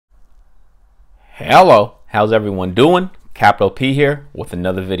Hello, how's everyone doing? Capital P here with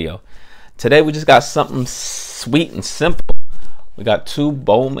another video. Today we just got something sweet and simple. We got two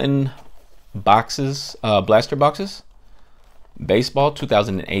Bowman boxes, blaster boxes. Baseball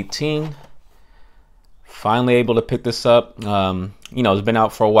 2018. Finally able to pick this up. You know, it's been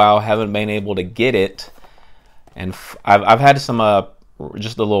out for a while. Haven't been able to get it, and I've had some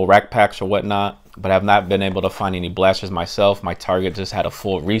just the little rack packs or whatnot, but I've not been able to find any blasters myself. My Target just had a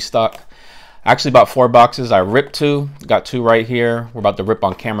full restock. I actually bought 4 boxes. I ripped 2, got 2 right here. We're about to rip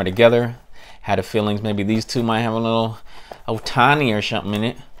on camera together. Had a feeling maybe these 2 might have a little Otani or something in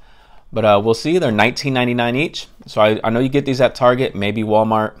it, but we'll see. They're $19.99 each, so I know you get these at Target, maybe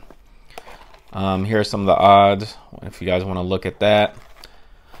Walmart. Here are some of the odds if you guys want to look at that.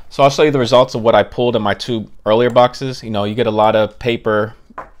 So I'll show you the results of what I pulled in my 2 earlier boxes. You know, you get a lot of paper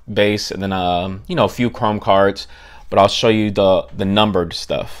base and then you know, a few chrome cards, but I'll show you the numbered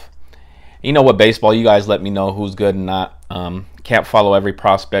stuff. You know, what baseball, you guys let me know who's good and not. Can't follow every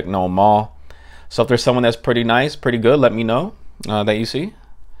prospect, know them all. So if there's someone that's pretty nice, pretty good, let me know that you see,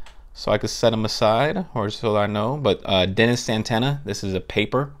 so I could set them aside or so I know. But Dennis Santana, this is a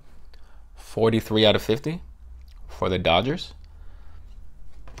paper, 43 out of 50 for the Dodgers.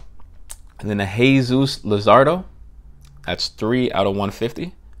 And then a Jesus Luzardo, that's 3 out of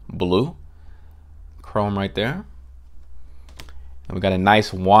 150, blue, chrome right there. And we got a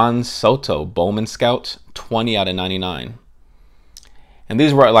nice Juan Soto Bowman Scout, 20 out of 99. And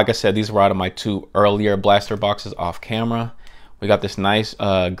these were, like I said, these were out of my 2 earlier blaster boxes off camera. We got this nice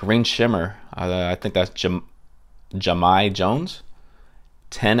green shimmer. I think that's Jamai Jones,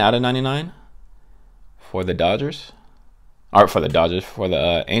 10 out of 99 for the Dodgers. Or for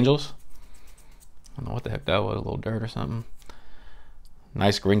the Angels. I don't know what the heck that was, a little dirt or something.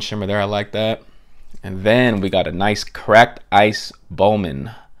 Nice green shimmer there, I like that. And then we got a nice cracked ice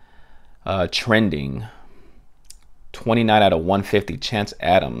Bowman, trending, 29 out of 150, Chance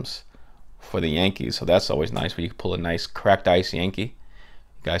Adams for the Yankees. So that's always nice when you can pull a nice cracked ice Yankee.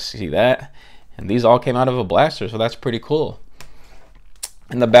 You guys see that? And these all came out of a blaster, so that's pretty cool.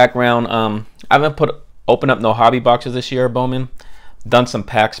 In the background, I haven't opened up no hobby boxes this year, Bowman. Done some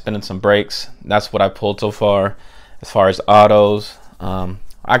packs, spinning some breaks. That's what I pulled so far. As far as autos, I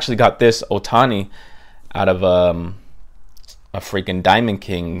actually got this Otani out of a freaking Diamond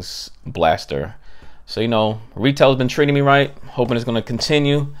Kings blaster. So, you know, retail's been treating me right. Hoping it's going to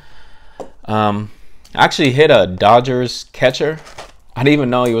continue. I actually hit a Dodgers catcher. I didn't even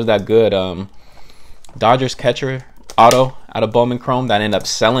know he was that good. Dodgers catcher auto out of Bowman Chrome that I ended up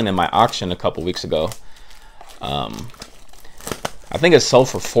selling in my auction a couple weeks ago. I think it sold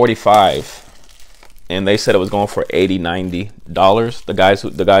for $45. And they said it was going for $80–90.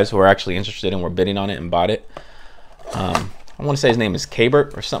 The guys who were actually interested and were bidding on it and bought it. I want to say his name is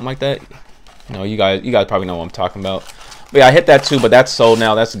Kabert or something like that. You know, you guys probably know what I'm talking about. But yeah, I hit that too, but that's sold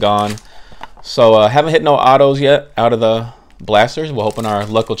now. That's gone. So haven't hit no autos yet out of the blasters. We're hoping our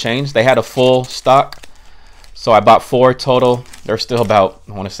luck will change. They had a full stock, so I bought 4 total. They're still about,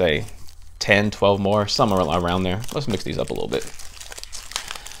 I want to say, 10, 12 more, somewhere around there. Let's mix these up a little bit.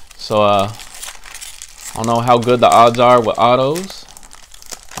 So I don't know how good the odds are with autos.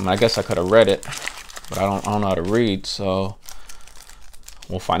 I mean, I guess I could have read it, but I don't know how to read, so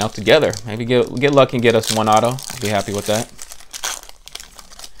we'll find out together. Maybe get lucky and get us 1 auto. I'll be happy with that.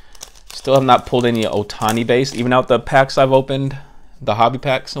 Still have not pulled any Otani base, even out the packs I've opened, the hobby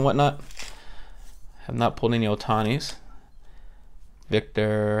packs and whatnot. Have not pulled any Otanis.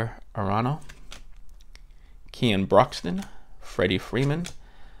 Victor Arano, Kean Broxton, Freddie Freeman,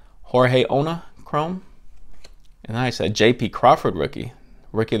 Jorge Ona Chrome. And I said JP Crawford rookie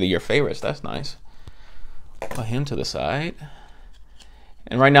of the year favorites. That's nice. Put him to the side.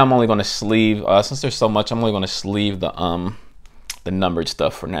 And right now I'm only going to sleeve, since there's so much, I'm only going to sleeve the numbered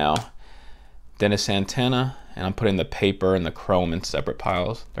stuff for now. Dennis Santana, and I'm putting the paper and the chrome in separate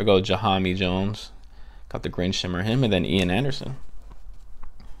piles. There goes Jamai Jones. Got the green shimmer him, and then Ian Anderson.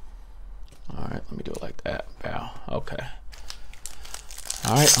 All right, let me do it like that. Wow. Okay.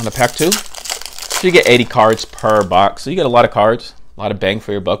 All right, on to pack 2. So you get 80 cards per box. So you get a lot of cards, a lot of bang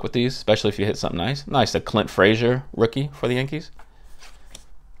for your buck with these, especially if you hit something nice. Nice, a Clint Frazier rookie for the Yankees.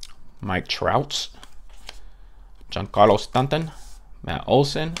 Mike Trout, Giancarlo Stanton, Matt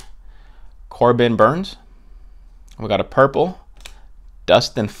Olson, Corbin Burns. We got a purple,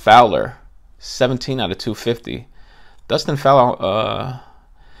 Dustin Fowler, 17 out of 250. Dustin Fowler,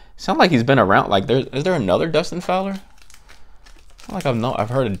 sounds like he's been around. Like, is there another Dustin Fowler? I feel like I've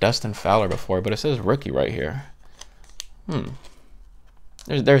heard of Dustin Fowler before, but it says rookie right here.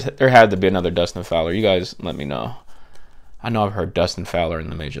 There had to be another Dustin Fowler. You guys let me know. I know I've heard Dustin Fowler in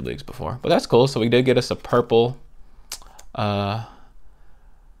the major leagues before, but that's cool. So we did get us a purple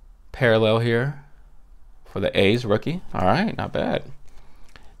parallel here for the A's rookie. All right, not bad.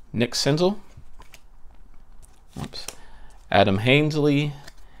 Nick Senzel. Oops. Adam Hainsley.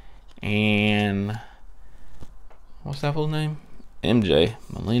 And what's that full name? MJ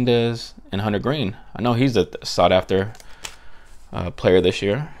Melendez and Hunter Green. I know he's a sought after player this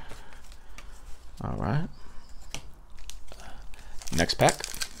year. All right. Next pack.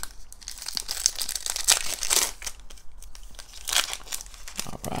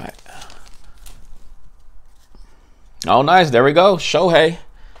 All right. Oh, nice. There we go. Shohei.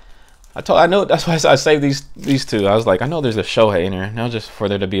 I know that's why I saved these two. I was like, I know there's a Shohei in here. Now just for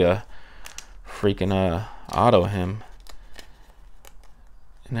there to be a freaking auto him.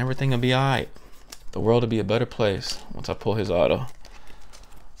 And everything will be alright. The world will be a better place once I pull his auto.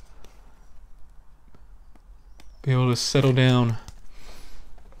 Be able to settle down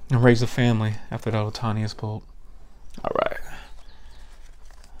and raise a family after that Ohtani is pulled. All right.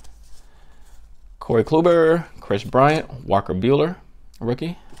 Corey Kluber, Chris Bryant, Walker Buehler,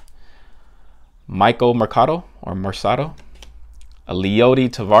 rookie. Michael Mercado or Mercado. Leody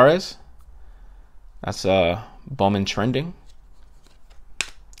Tavares. That's Bowman trending.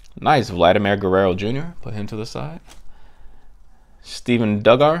 Nice. Vladimir Guerrero Jr. Put him to the side. Steven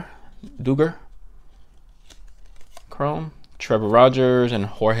Dugar. Chrome. Trevor Rogers and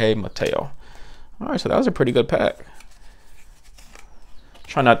Jorge Mateo. All right, so that was a pretty good pack.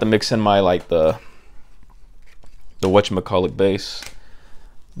 Try not to mix in my like the whatchamacallit base,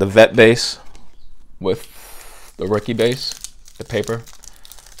 the vet base with the rookie base, the paper.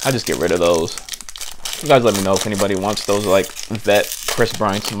 I just get rid of those. You guys let me know if anybody wants those like vet Chris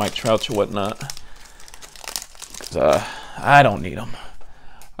Bryant and Mike Trout or whatnot. 'Cause, I don't need them.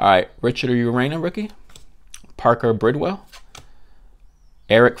 All right, Richard Urena rookie. Parker Bridwell.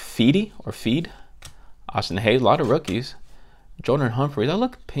 Eric Feedy or Feed. Austin Hayes, a lot of rookies. Jordan Humphrey. Does that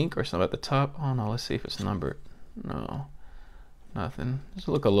look pink or something at the top? Oh no, let's see if it's numbered. No, nothing. Does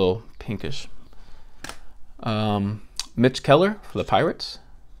it look a little pinkish? Mitch Keller for the Pirates.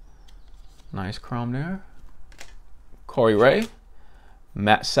 Nice chrome there. Corey Ray.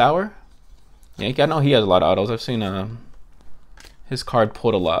 Matt Sauer. Yankee. I know he has a lot of autos. I've seen his card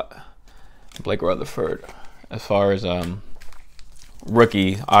pulled a lot. Blake Rutherford. As far as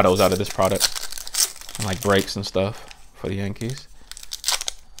rookie autos out of this product. And like breaks and stuff for the Yankees.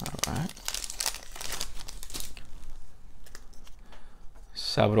 All right.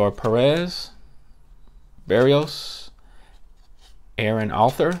 Salvador Perez. Barrios. Aaron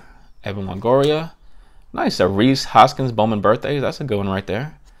Arthur. Evan Longoria. Nice. A Reese Hoskins Bowman birthdays. That's a good one right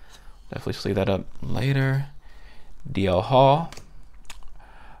there. Definitely see that up later. DL Hall.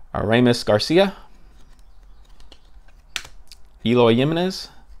 Aramis Garcia. Eloy Jimenez.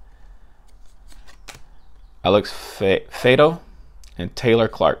 Alex Fado. And Taylor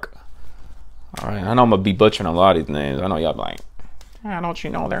Clark. All right. I know I'm going to be butchering a lot of these names. I know y'all like, don't you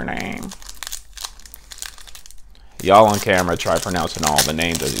know their name? Y'all on camera try pronouncing all the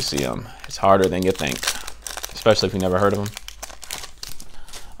names as you see them. It's harder than you think, especially if you never heard of them.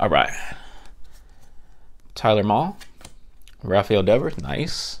 All right. Tyler Mall. Rafael Devers.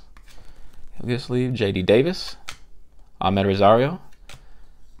 Nice. He'll sleeve. JD Davis. Ahmed Rosario.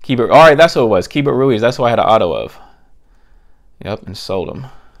 Keibert. All right, that's what it was. Keibert Ruiz. That's what I had an auto of. Yep, and sold him.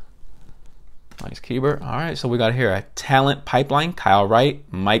 Nice Keibert. All right, so we got here a talent pipeline. Kyle Wright,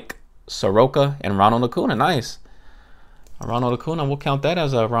 Mike Soroka, and Ronald Acuna. Nice. Ronald Acuna, we'll count that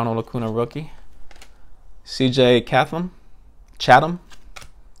as a Ronald Acuna rookie. CJ Chatham,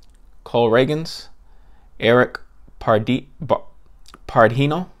 Cole Reagans, Eric Pardino,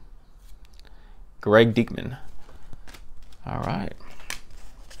 Greg Diekman. All right.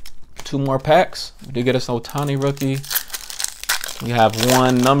 2 more packs. We did get us an Ohtani rookie. We have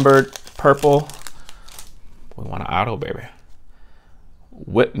 1 numbered purple. We want an auto, baby.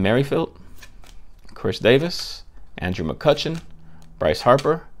 Whit Merrifield, Chris Davis, Andrew McCutchen, Bryce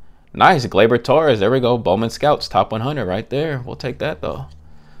Harper. Nice. Gleyber Torres. There we go. Bowman Scouts. Top 100 right there. We'll take that, though.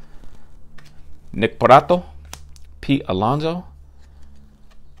 Nick Pratto, Pete Alonso,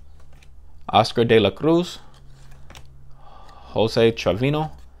 Oscar De La Cruz, Jose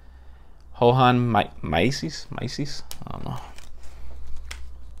Trevino, Johan Maisis. I don't know.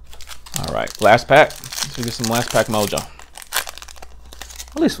 All right. Last pack. Let's get some last pack mojo.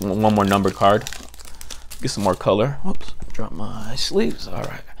 At least 1 more numbered card. Get some more color. Whoops, drop my sleeves. All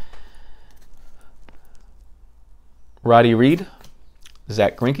right. Roddy Reed,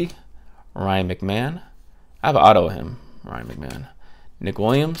 Zach Greinke, Ryan McMahon. I have an auto of him, Ryan McMahon. Nick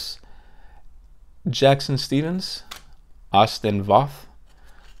Williams, Jackson Stevens, Austin Voth,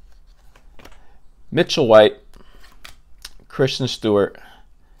 Mitchell White, Christian Stewart,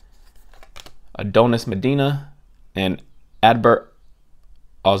 Adonis Medina, and Adbert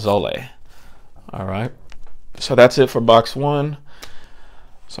Alzole. All right, so that's it for box 1.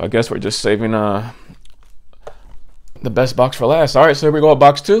 So I guess we're just saving the best box for last. All right, so here we go at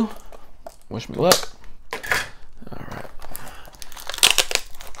box 2. Wish me luck. All right,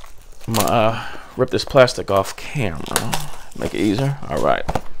 I'm gonna rip this plastic off camera, make it easier. All right,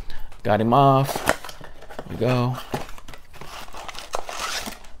 got him off. Here we go.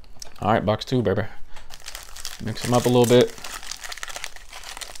 All right, box 2, baby. Mix them up a little bit.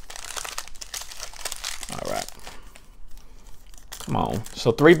 All right. Come on.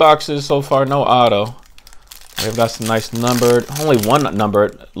 So 3 boxes so far, no auto. We've got some nice numbered, only 1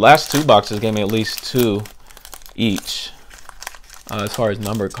 numbered. Last 2 boxes gave me at least 2 each. As far as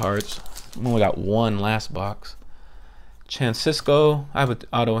numbered cards. We only got 1 last box. Chancisco, I have an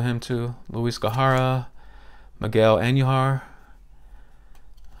auto of him too. Luis Gajara, Miguel Andujar.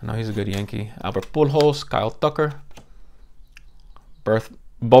 I know he's a good Yankee. Albert Pujols, Kyle Tucker.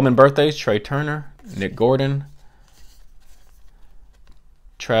 Bowman birthdays, Trey Turner, Nick Gordon,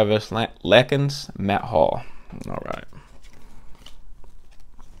 Travis Lakins, Matt Hall. All right.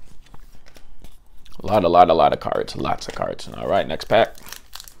 A lot of cards. Lots of cards. All right, next pack.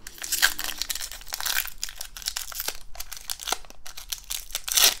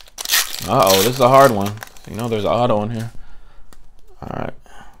 Uh-oh, this is a hard one. You know there's an auto in here. All right.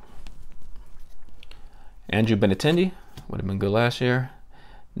 Andrew Benintendi, would have been good last year.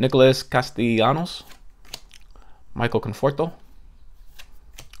 Nicholas Castellanos, Michael Conforto,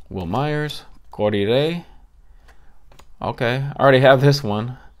 Will Myers, Cordy Ray. Okay, I already have this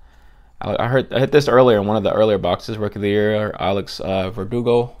one. I hit this earlier in one of the earlier boxes. Rookie of the Year, Alex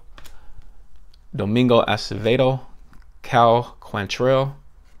Verdugo, Domingo Acevedo, Cal Quantrill,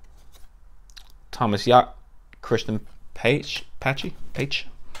 Thomas Yacht, Christian Page.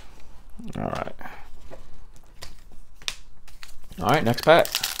 All right. All right, next pack.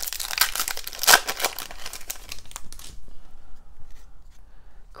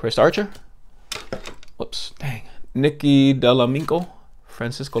 Chris Archer. Whoops, dang. Nicky Delamico,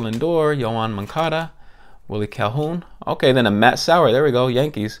 Francisco Lindor, Yohan Moncada, Willie Calhoun. Okay, then a Matt Sauer. There we go,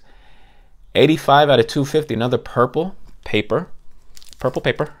 Yankees. 85 out of 250. Another purple paper. Purple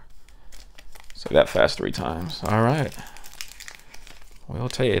paper. Say that fast 3 times. All right. We'll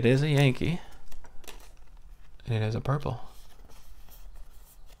tell you, it is a Yankee. It is a purple.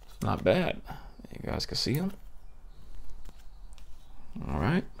 Not bad. You guys can see him. All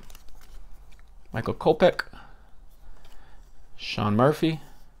right. Michael Kopech, Sean Murphy,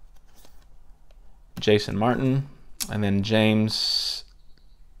 Jason Martin, and then James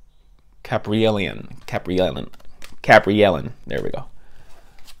Caprielian. There we go.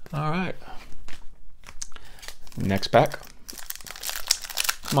 All right. Next pack.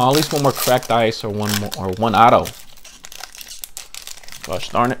 Come on, at least 1 more cracked ice or one auto. Gosh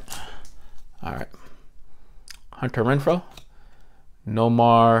darn it. All right. Hunter Renfroe,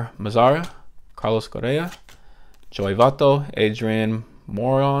 Nomar Mazara, Carlos Correa, Joey Votto, Adrian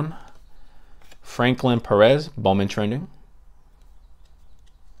Moron, Franklin Perez, Bowman trending,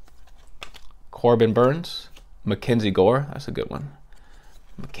 Corbin Burns, Mackenzie Gore, that's a good one.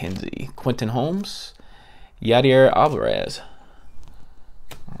 Mackenzie, Quentin Holmes, Yadier Alvarez.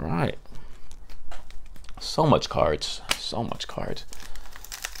 All right. So much cards. So much cards.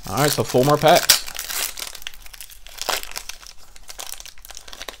 All right, so 4 more packs.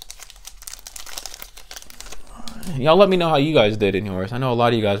 Y'all let me know how you guys did in yours. I know a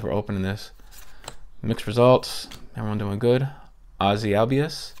lot of you guys were opening this. Mixed results. Everyone doing good. Ozzy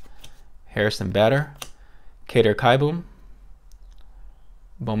Albies, Harrison Bader, Kader Kaiboom,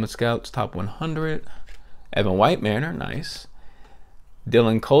 Bowman Scouts Top 100, Evan White, Mariner, nice.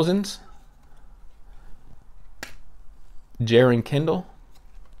 Dylan Cozens, Jaron Kendall,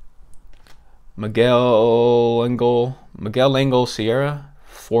 Miguel Engel Sierra,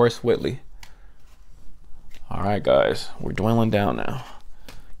 Forrest Whitley. All right, guys, we're dwindling down now.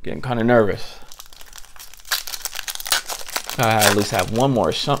 Getting kind of nervous. I at least have 1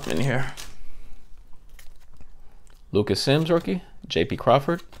 more something in here. Lucas Sims rookie, J.P.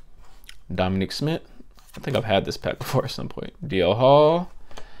 Crawford, Dominic Smith. I think I've had this pack before at some point. D.L. Hall,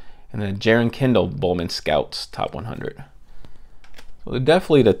 and then Jaron Kendall, Bowman Scouts Top 100. So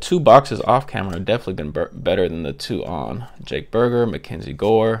definitely the 2 boxes off camera have definitely been better than the 2 on. Jake Berger, Mackenzie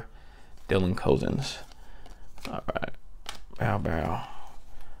Gore, Dylan Cozens. All right, bow, bow,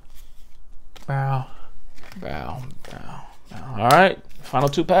 bow, bow, bow, bow. All right, final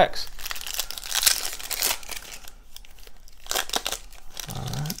 2 packs.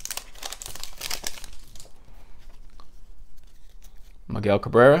 Miguel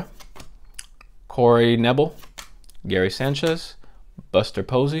Cabrera, Corey Nebel, Gary Sanchez, Buster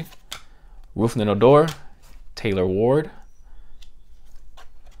Posey, Rougned Odor, Taylor Ward,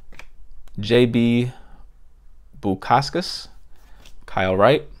 JB Bukauskas, Kyle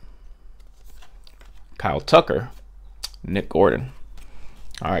Wright, Kyle Tucker, Nick Gordon.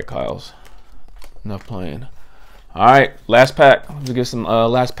 All right, Kyles. Enough playing. All right, last pack. Let's get some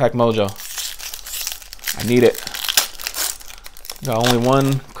last pack mojo. I need it. Got only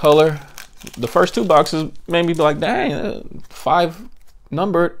one color. The first 2 boxes made me be like, dang, 5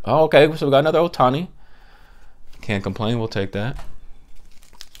 numbered. Oh, okay, so we got another Ohtani. Can't complain, we'll take that.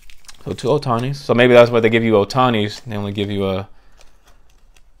 So 2 Ohtanis. So maybe that's why they give you Ohtanis. They only give you a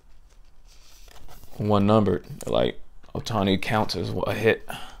 1 numbered. Like, Ohtani counts as a hit.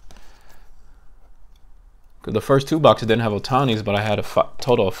 Because the first 2 boxes didn't have Ohtanis, but I had a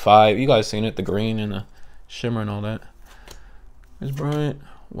total of 5. You guys seen it, the green and the shimmer and all that. There's Bryant,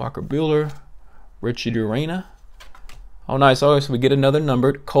 Walker Buehler, Richie Durena. Oh, nice. Oh, so we get another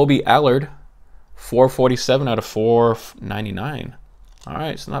numbered. Kobe Allard, 447 out of 499. All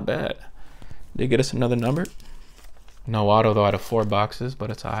right, it's not bad. They get us another number. No auto, though, out of 4 boxes, but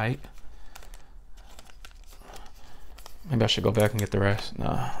it's all right. Maybe I should go back and get the rest. No,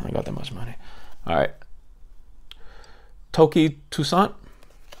 I ain't got that much money. All right. Toki Toussaint,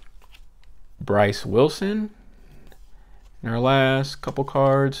 Bryce Wilson. And our last couple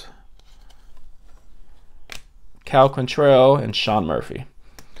cards, Cal Quantrill and Sean Murphy.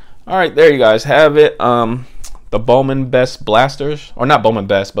 All right, there you guys have it. The Bowman Best Blasters, or not Bowman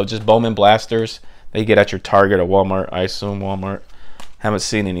Best, but just Bowman Blasters that you get at your Target or Walmart. I assume Walmart. Haven't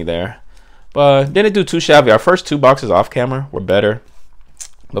seen any there. But didn't do too shabby. Our first 2 boxes off camera were better.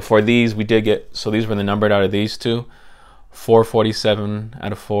 But for these, we did get, so these were the numbered out of these 2. 447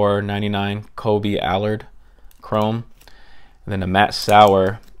 out of 499, Kobe Allard, Chrome. And then a Matt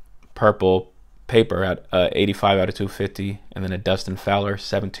Sauer, purple paper at 85 out of 250. And then a Dustin Fowler,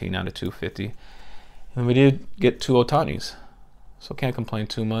 17 out of 250. And we did get 2 Ohtanis. So can't complain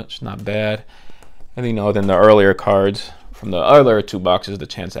too much, not bad. And you know, then the earlier cards from the other 2 boxes, the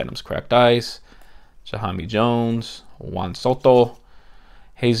Chance Adams Cracked Ice, Jahami Jones, Juan Soto,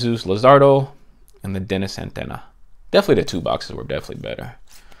 Jesus Luzardo, and the Dennis Santana. Definitely the 2 boxes were definitely better.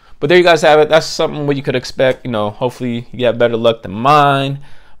 But there you guys have it. That's something what you could expect. You know, hopefully you get better luck than mine.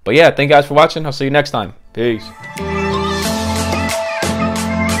 But yeah, thank you guys for watching. I'll see you next time. Peace.